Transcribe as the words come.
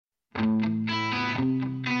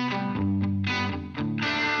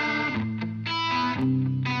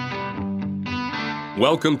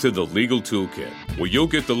Welcome to the Legal Toolkit, where you'll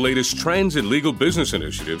get the latest trends and legal business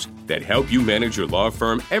initiatives that help you manage your law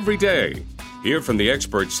firm every day. Hear from the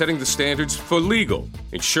experts setting the standards for legal,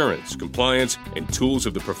 insurance, compliance, and tools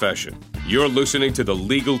of the profession. You're listening to the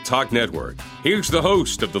Legal Talk Network. Here's the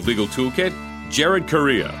host of the Legal Toolkit, Jared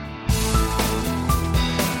Correia.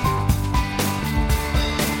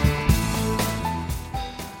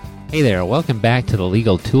 Hey there, welcome back to the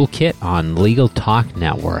Legal Toolkit on Legal Talk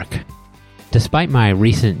Network. Despite my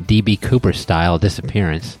recent D.B. Cooper-style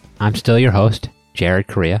disappearance, I'm still your host, Jared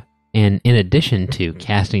Correia, and in addition to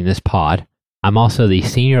casting this pod, I'm also the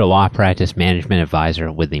Senior Law Practice Management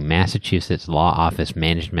Advisor with the Massachusetts Law Office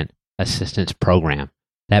Management Assistance Program.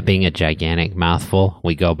 That being a gigantic mouthful,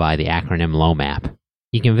 we go by the acronym LOMAP.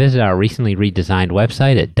 You can visit our recently redesigned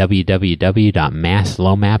website at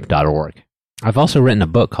www.masslomap.org. I've also written a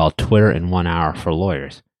book called Twitter in 1 Hour for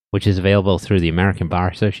Lawyers, which is available through the American Bar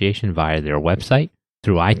Association via their website,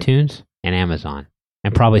 through iTunes, and Amazon,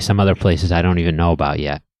 and probably some other places I don't even know about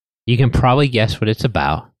yet. You can probably guess what it's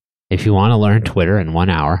about. If you want to learn Twitter in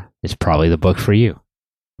 1 hour, it's probably the book for you.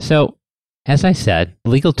 So, as I said,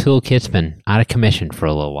 Legal Toolkit's been out of commission for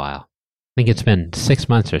a little while. I think it's been 6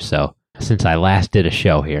 months or so since I last did a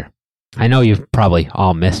show here. I know you've probably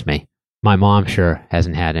all missed me. My mom sure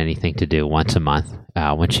hasn't had anything to do once a month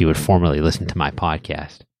when she would formerly listen to my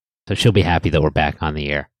podcast. So she'll be happy that we're back on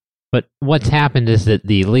the air. But what's happened is that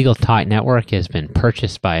the Legal Talk Network has been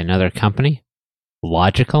purchased by another company,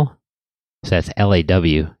 Logical. So that's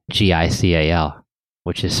Lawgical,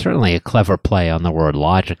 which is certainly a clever play on the word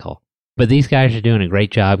logical. But these guys are doing a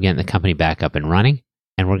great job getting the company back up and running,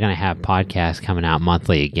 and we're going to have podcasts coming out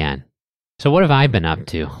monthly again. So what have I been up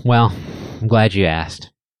to? Well, I'm glad you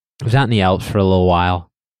asked. I was out in the Alps for a little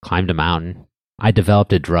while, climbed a mountain. I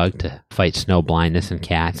developed a drug to fight snow blindness in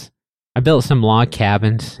cats. I built some log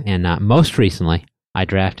cabins, and most recently, I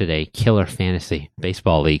drafted a killer fantasy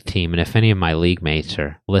baseball league team, and if any of my league mates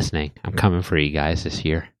are listening, I'm coming for you guys this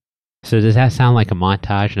year. So does that sound like a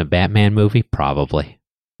montage in a Batman movie? Probably.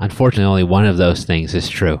 Unfortunately, only one of those things is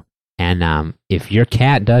true. And if your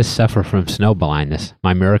cat does suffer from snow blindness,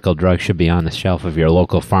 my miracle drug should be on the shelf of your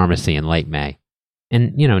local pharmacy in late May.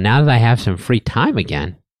 And, now that I have some free time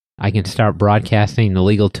again, I can start broadcasting the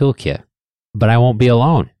Legal Toolkit. But I won't be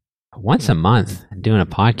alone. Once a month, doing a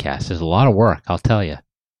podcast is a lot of work, I'll tell you.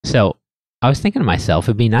 So I was thinking to myself,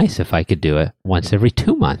 it'd be nice if I could do it once every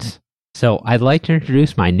 2 months. So I'd like to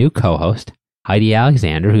introduce my new co-host, Heidi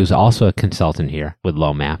Alexander, who's also a consultant here with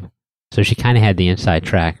LOMAP. So she kind of had the inside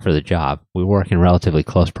track for the job. We work in relatively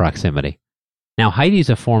close proximity. Now, Heidi's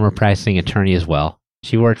a former practicing attorney as well.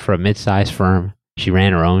 She worked for a mid-sized firm. She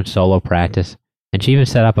ran her own solo practice. And she even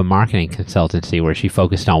set up a marketing consultancy where she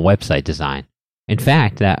focused on website design. In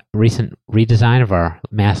fact, that recent redesign of our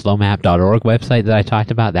masslomap.org website that I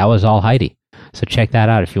talked about, that was all Heidi. So check that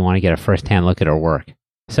out if you want to get a first-hand look at her work.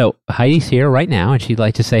 So Heidi's here right now, and she'd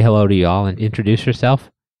like to say hello to you all and introduce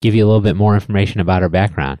herself, give you a little bit more information about her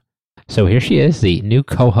background. So here she is, the new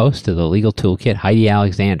co-host of the Legal Toolkit, Heidi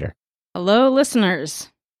Alexander. Hello,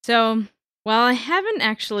 listeners. So, while I haven't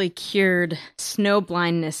actually cured snow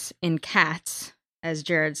blindness in cats, as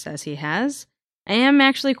Jared says he has, I am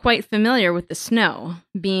actually quite familiar with the snow,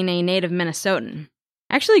 being a native Minnesotan.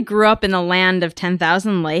 I actually grew up in the land of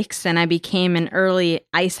 10,000 lakes, and I became an early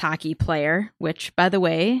ice hockey player, which, by the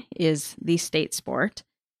way, is the state sport.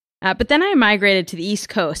 But then I migrated to the East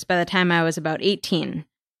Coast by the time I was about 18.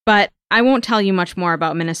 But I won't tell you much more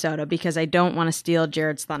about Minnesota because I don't want to steal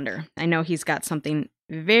Jared's thunder. I know he's got something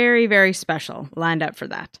very, very special lined up for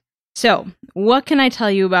that. So, what can I tell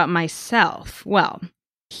you about myself? Well,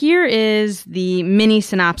 here is the mini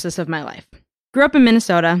synopsis of my life. Grew up in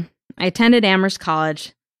Minnesota. I attended Amherst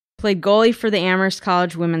College, played goalie for the Amherst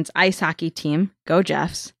College women's ice hockey team, go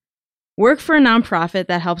Jeffs, worked for a nonprofit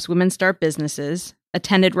that helps women start businesses,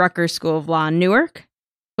 attended Rutgers School of Law in Newark,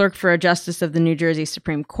 clerked for a justice of the New Jersey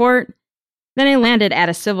Supreme Court. Then I landed at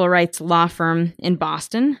a civil rights law firm in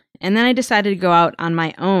Boston, and then I decided to go out on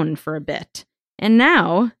my own for a bit. And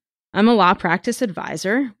now I'm a law practice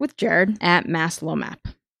advisor with Jared at Mass LOMAP.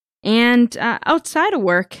 And outside of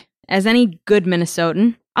work, as any good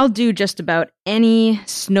Minnesotan, I'll do just about any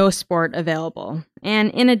snow sport available.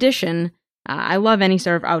 And in addition, I love any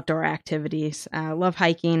sort of outdoor activities. I love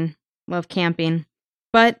hiking, love camping.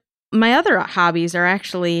 But my other hobbies are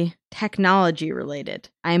actually technology related.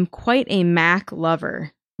 I am quite a Mac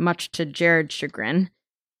lover, much to Jared's chagrin.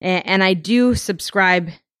 And I do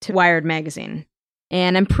subscribe to Wired magazine.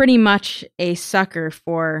 And I'm pretty much a sucker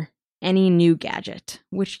for any new gadget,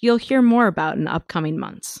 which you'll hear more about in upcoming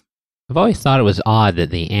months. I've always thought it was odd that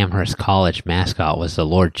the Amherst College mascot was the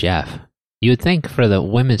Lord Jeff. You would think for the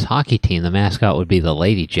women's hockey team, the mascot would be the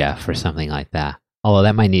Lady Jeff or something like that. Although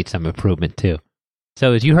that might need some improvement too.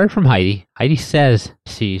 So as you heard from Heidi, Heidi says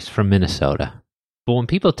she's from Minnesota. But when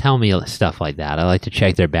people tell me stuff like that, I like to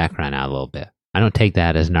check their background out a little bit. I don't take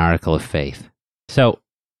that as an article of faith. So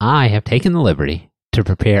I have taken the liberty to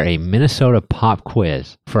prepare a Minnesota pop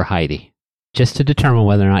quiz for Heidi, just to determine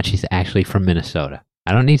whether or not she's actually from Minnesota.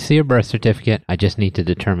 I don't need to see her birth certificate. I just need to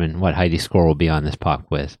determine what Heidi's score will be on this pop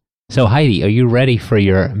quiz. So Heidi, are you ready for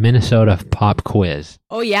your Minnesota pop quiz?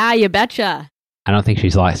 Oh yeah, you betcha. I don't think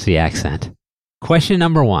she's lost the accent. Question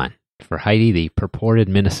number 1 for Heidi, the purported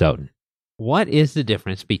Minnesotan. What is the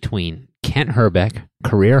difference between Kent Hrbek,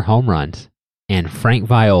 career home runs, and Frank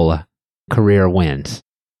Viola, career wins?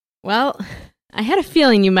 Well, I had a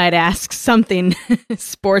feeling you might ask something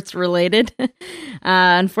sports related.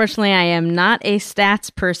 Unfortunately, I am not a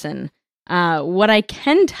stats person. What I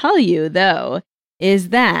can tell you, though, is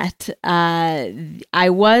that I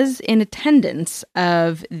was in attendance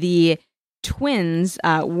of the Twins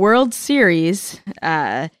World Series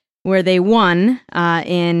where they won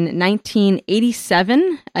in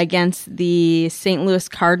 1987 against the St. Louis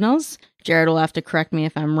Cardinals. Jared will have to correct me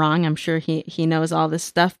if I'm wrong. I'm sure he knows all this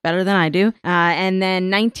stuff better than I do. And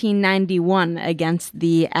then 1991 against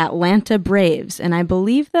the Atlanta Braves. And I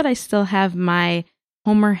believe that I still have my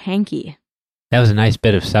Homer hanky. That was a nice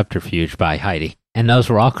bit of subterfuge by Heidi. And those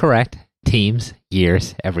were all correct. Teams,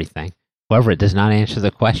 years, everything. However, it does not answer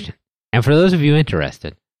the question. And for those of you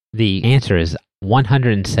interested, the answer is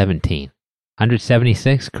 117.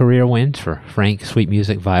 176 career wins for Frank Sweet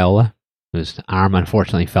Music Viola, whose arm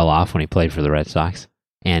unfortunately fell off when he played for the Red Sox,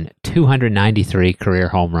 and 293 career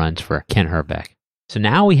home runs for Ken Hrbek. So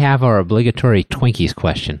now we have our obligatory Twinkies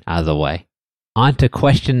question out of the way. On to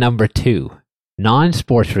question number 2.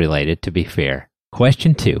 Non-sports related, to be fair.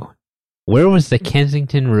 Question 2. Where was the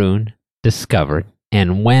Kensington Rune discovered,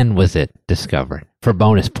 and when was it discovered? For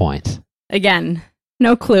bonus points. Again,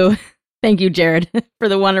 no clue. Thank you, Jared, for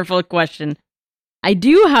the wonderful question. I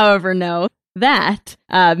do, however, know that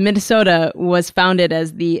Minnesota was founded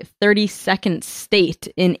as the 32nd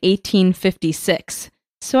state in 1856.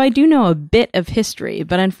 So I do know a bit of history,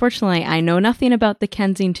 but unfortunately I know nothing about the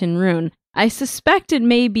Kensington Rune. I suspect it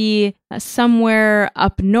may be somewhere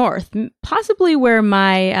up north, possibly where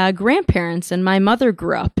my grandparents and my mother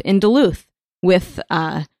grew up in Duluth with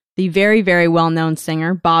the very, very well-known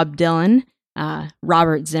singer Bob Dylan,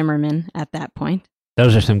 Robert Zimmerman at that point.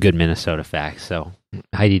 Those are some good Minnesota facts, so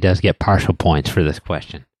Heidi does get partial points for this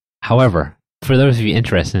question. However, for those of you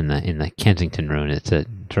interested in the Kensington Rune, it's a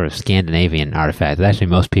sort of Scandinavian artifact that actually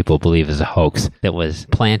most people believe is a hoax that was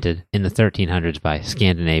planted in the 1300s by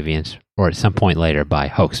Scandinavians or at some point later by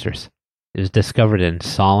hoaxers. It was discovered in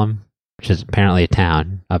Salem, which is apparently a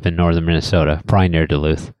town up in northern Minnesota, probably near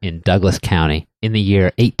Duluth, in Douglas County in the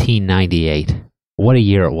year 1898. What a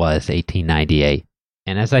year it was, 1898.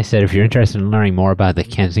 And as I said, if you're interested in learning more about the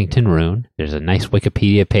Kensington Rune, there's a nice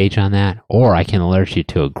Wikipedia page on that, or I can alert you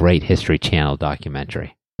to a great History Channel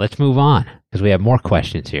documentary. Let's move on, because we have more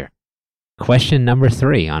questions here. Question number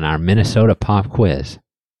 3 on our Minnesota pop quiz.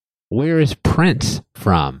 Where is Prince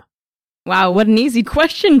from? Wow, what an easy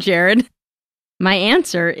question, Jared. My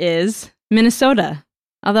answer is Minnesota.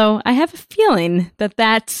 Although I have a feeling that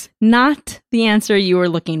that's not the answer you were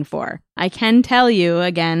looking for. I can tell you,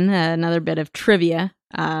 again, another bit of trivia,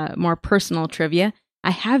 more personal trivia.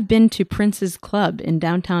 I have been to Prince's Club in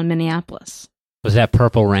downtown Minneapolis. Was that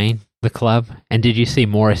Purple Rain, the club? And did you see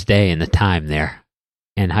Morris Day in the Time there?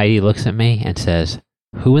 And Heidi looks at me and says,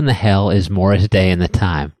 who in the hell is Morris Day in the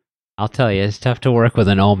Time? I'll tell you, it's tough to work with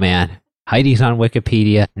an old man. Heidi's on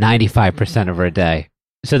Wikipedia 95% of her day.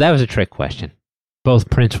 So that was a trick question.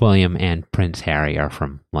 Both Prince William and Prince Harry are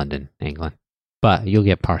from London, England. But you'll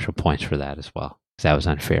get partial points for that as well, because that was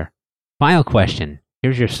unfair. Final question.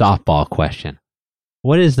 Here's your softball question.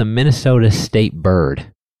 What is the Minnesota state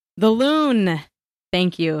bird? The loon.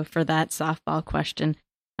 Thank you for that softball question.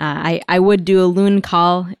 I would do a loon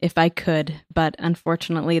call if I could, but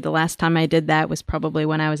unfortunately the last time I did that was probably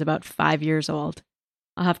when I was about 5 years old.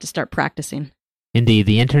 I'll have to start practicing. Indeed,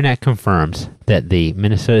 the internet confirms that the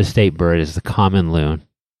Minnesota state bird is the common loon,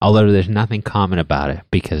 although there's nothing common about it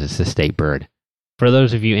because it's the state bird. For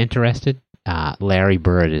those of you interested, Larry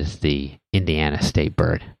Bird is the Indiana state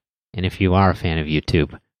bird. And if you are a fan of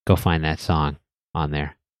YouTube, go find that song on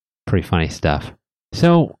there. Pretty funny stuff.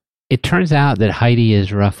 So it turns out that Heidi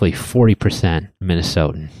is roughly 40%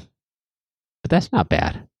 Minnesotan. But that's not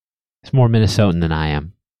bad. It's more Minnesotan than I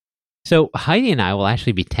am. So Heidi and I will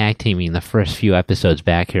actually be tag teaming the first few episodes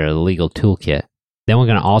back here of the Legal Toolkit. Then we're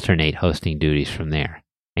going to alternate hosting duties from there.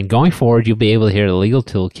 And going forward, you'll be able to hear the Legal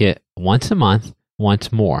Toolkit once a month,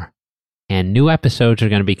 once more. And new episodes are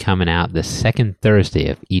going to be coming out the second Thursday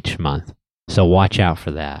of each month. So watch out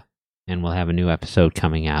for that. And we'll have a new episode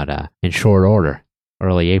coming out in short order,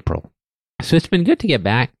 early April. So it's been good to get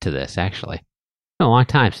back to this, actually. It's been a long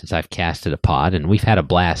time since I've casted a pod, and we've had a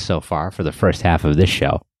blast so far for the first half of this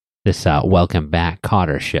show, this Welcome Back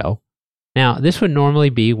Cotter show. Now, this would normally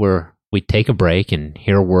be where we take a break and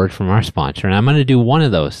hear a word from our sponsor, and I'm going to do one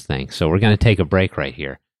of those things, so we're going to take a break right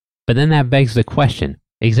here. But then that begs the question,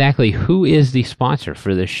 exactly who is the sponsor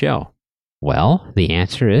for this show? Well, the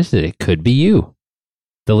answer is that it could be you.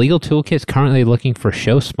 The Legal Toolkit is currently looking for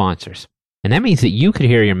show sponsors, and that means that you could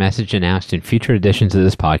hear your message announced in future editions of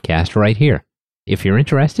this podcast right here. If you're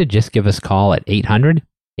interested, just give us a call at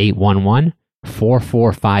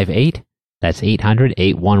 800-811-4458. That's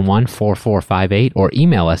 800-811-4458, or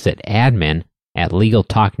email us at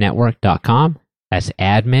admin@legaltalknetwork.com. That's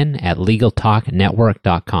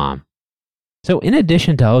admin@legaltalknetwork.com. So in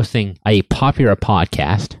addition to hosting a popular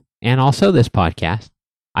podcast, and also this podcast,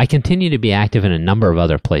 I continue to be active in a number of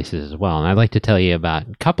other places as well, and I'd like to tell you about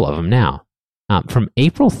a couple of them now. From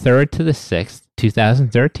April 3rd to the 6th,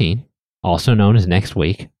 2013, also known as next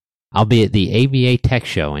week, I'll be at the ABA Tech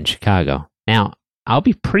Show in Chicago. Now, I'll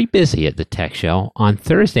be pretty busy at the Tech Show. On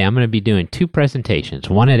Thursday, I'm going to be doing two presentations,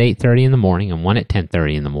 one at 8:30 in the morning and one at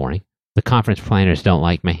 10:30 in the morning. The conference planners don't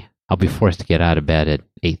like me. I'll be forced to get out of bed at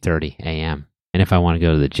 8:30 a.m., and if I want to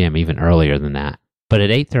go to the gym, even earlier than that. But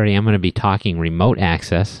at 8:30, I'm going to be talking remote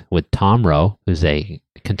access with Tom Rowe, who's a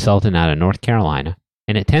consultant out of North Carolina.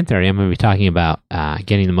 And at 10:30, I'm going to be talking about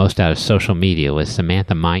getting the most out of social media with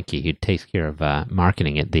Samantha Meinke, who takes care of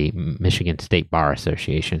marketing at the Michigan State Bar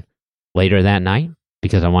Association. Later that night,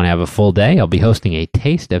 because I want to have a full day, I'll be hosting a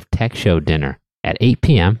Taste of Tech Show dinner at 8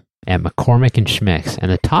 p.m. at McCormick and Schmick's.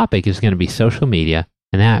 And the topic is going to be social media.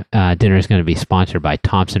 And that dinner is going to be sponsored by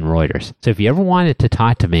Thomson Reuters. So if you ever wanted to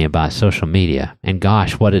talk to me about social media, and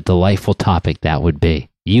gosh, what a delightful topic that would be,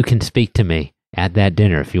 you can speak to me at that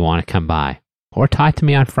dinner if you want to come by. Or talk to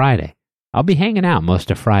me on Friday. I'll be hanging out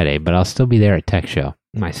most of Friday, but I'll still be there at Tech Show.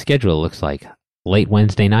 My schedule looks like late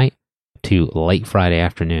Wednesday night to late Friday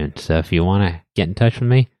afternoon. So if you want to get in touch with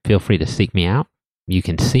me, feel free to seek me out. You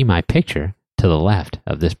can see my picture to the left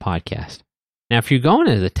of this podcast. Now, if you're going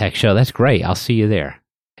to the Tech Show, that's great. I'll see you there.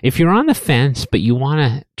 If you're on the fence, but you want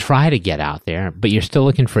to try to get out there, but you're still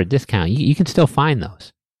looking for a discount, you can still find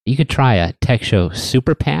those. You could try a Tech Show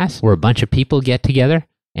Super Pass, where a bunch of people get together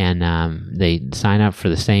and they sign up for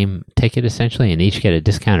the same ticket, essentially, and each get a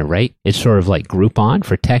discounted rate. It's sort of like Groupon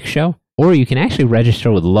for Tech Show. Or you can actually register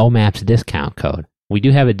with LOMAP's discount code. We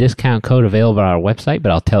do have a discount code available on our website,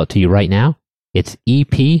 but I'll tell it to you right now. It's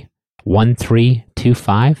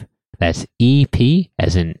EP1325. That's EP,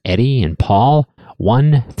 as in Eddie and Paul,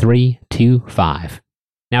 1325.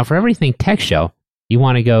 Now, for everything Tech Show, you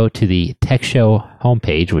want to go to the Tech Show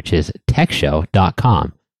homepage, which is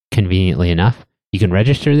techshow.com. Conveniently enough, you can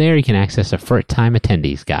register there. You can access a first-time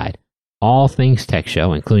attendees guide. All things Tech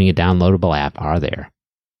Show, including a downloadable app, are there.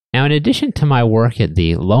 Now, in addition to my work at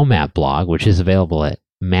the LOMAP blog, which is available at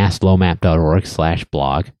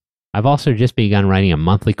masslomap.org/blog, I've also just begun writing a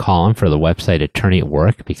monthly column for the website Attorney at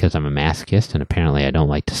Work because I'm a masochist and apparently I don't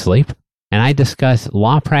like to sleep. And I discuss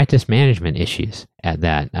law practice management issues at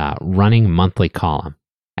that running monthly column.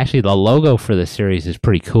 Actually, the logo for the series is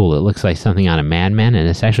pretty cool. It looks like something out of Mad Men, and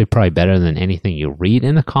it's actually probably better than anything you read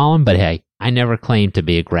in the column. But hey, I never claimed to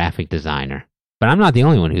be a graphic designer. But I'm not the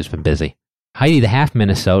only one who's been busy. Heidi, the half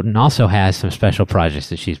Minnesotan, also has some special projects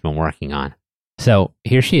that she's been working on. So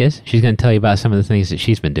here she is. She's going to tell you about some of the things that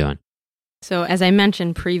she's been doing. So as I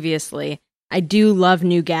mentioned previously, I do love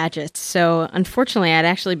new gadgets. So unfortunately, I'd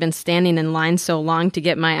actually been standing in line so long to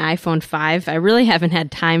get my iPhone 5, I really haven't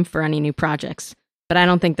had time for any new projects. But I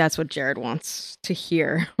don't think that's what Jared wants to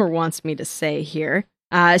hear or wants me to say here.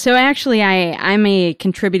 So actually, I'm a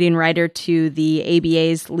contributing writer to the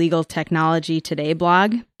ABA's Legal Technology Today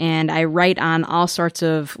blog, and I write on all sorts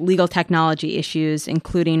of legal technology issues,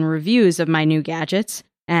 including reviews of my new gadgets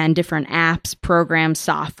and different apps, programs,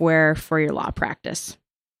 software for your law practice.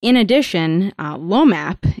 In addition,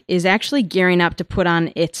 LOMAP is actually gearing up to put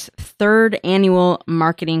on its third annual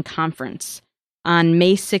marketing conference on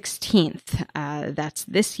May 16th. That's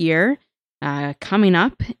this year. Coming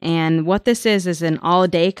up, and what this is an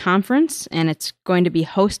all-day conference, and it's going to be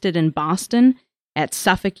hosted in Boston at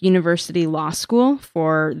Suffolk University Law School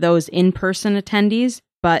for those in-person attendees,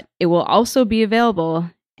 but it will also be available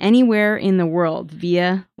anywhere in the world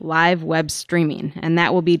via live web streaming, and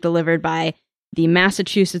that will be delivered by the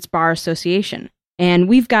Massachusetts Bar Association. And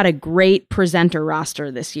we've got a great presenter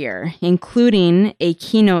roster this year, including a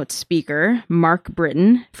keynote speaker, Mark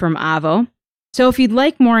Britton from AVO. So if you'd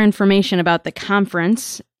like more information about the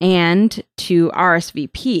conference and to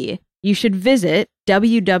RSVP, you should visit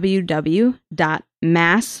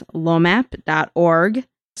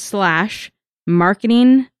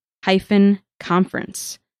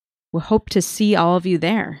www.masslomap.org/marketing-conference. We hope to see all of you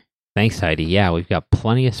there. Thanks, Heidi. Yeah, we've got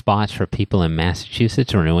plenty of spots for people in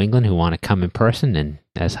Massachusetts or New England who want to come in person. And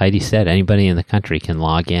as Heidi said, anybody in the country can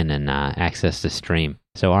log in and access the stream.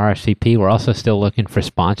 So RSVP, we're also still looking for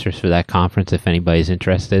sponsors for that conference if anybody's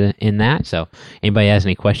interested in that. So anybody has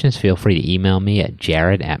any questions, feel free to email me at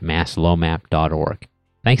jared@masslomap.org.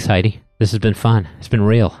 Thanks, Heidi. This has been fun. It's been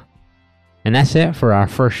real. And that's it for our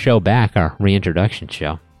first show back, our reintroduction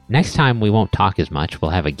show. Next time we won't talk as much.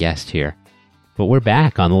 We'll have a guest here. But we're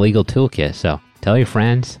back on the Legal Toolkit, so tell your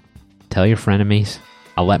friends, tell your frenemies.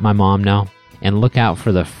 I'll let my mom know. And look out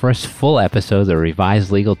for the first full episode of the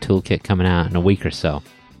revised Legal Toolkit coming out in a week or so.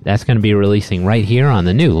 That's going to be releasing right here on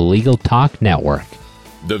the new Legal Talk Network.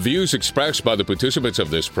 The views expressed by the participants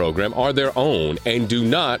of this program are their own and do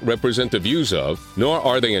not represent the views of, nor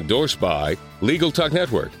are they endorsed by, Legal Talk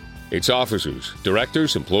Network, its officers,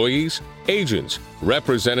 directors, employees, agents,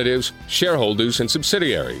 representatives, shareholders, and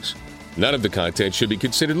subsidiaries. None of the content should be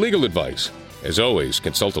considered legal advice. As always,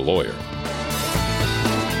 consult a lawyer.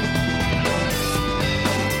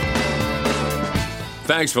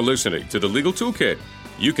 Thanks for listening to the Legal Toolkit.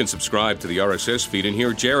 You can subscribe to the RSS feed and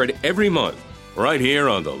hear Jared every month, right here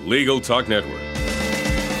on the Legal Talk Network.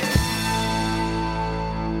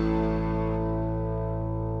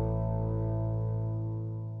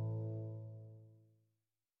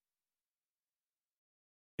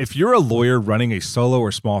 If you're a lawyer running a solo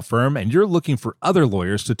or small firm and you're looking for other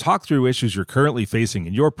lawyers to talk through issues you're currently facing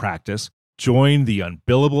in your practice, join the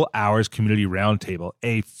Unbillable Hours Community Roundtable,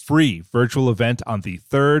 a free virtual event on the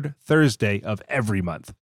third Thursday of every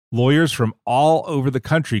month. Lawyers from all over the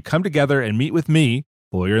country come together and meet with me,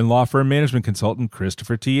 lawyer and law firm management consultant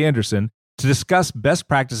Christopher T. Anderson, to discuss best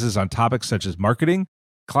practices on topics such as marketing,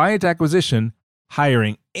 client acquisition,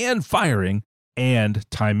 hiring and firing, and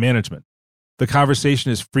time management. The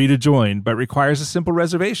conversation is free to join, but requires a simple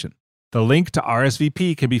reservation. The link to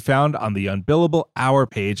RSVP can be found on the Unbillable Hour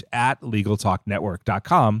page at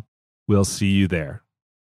LegalTalkNetwork.com. We'll see you there.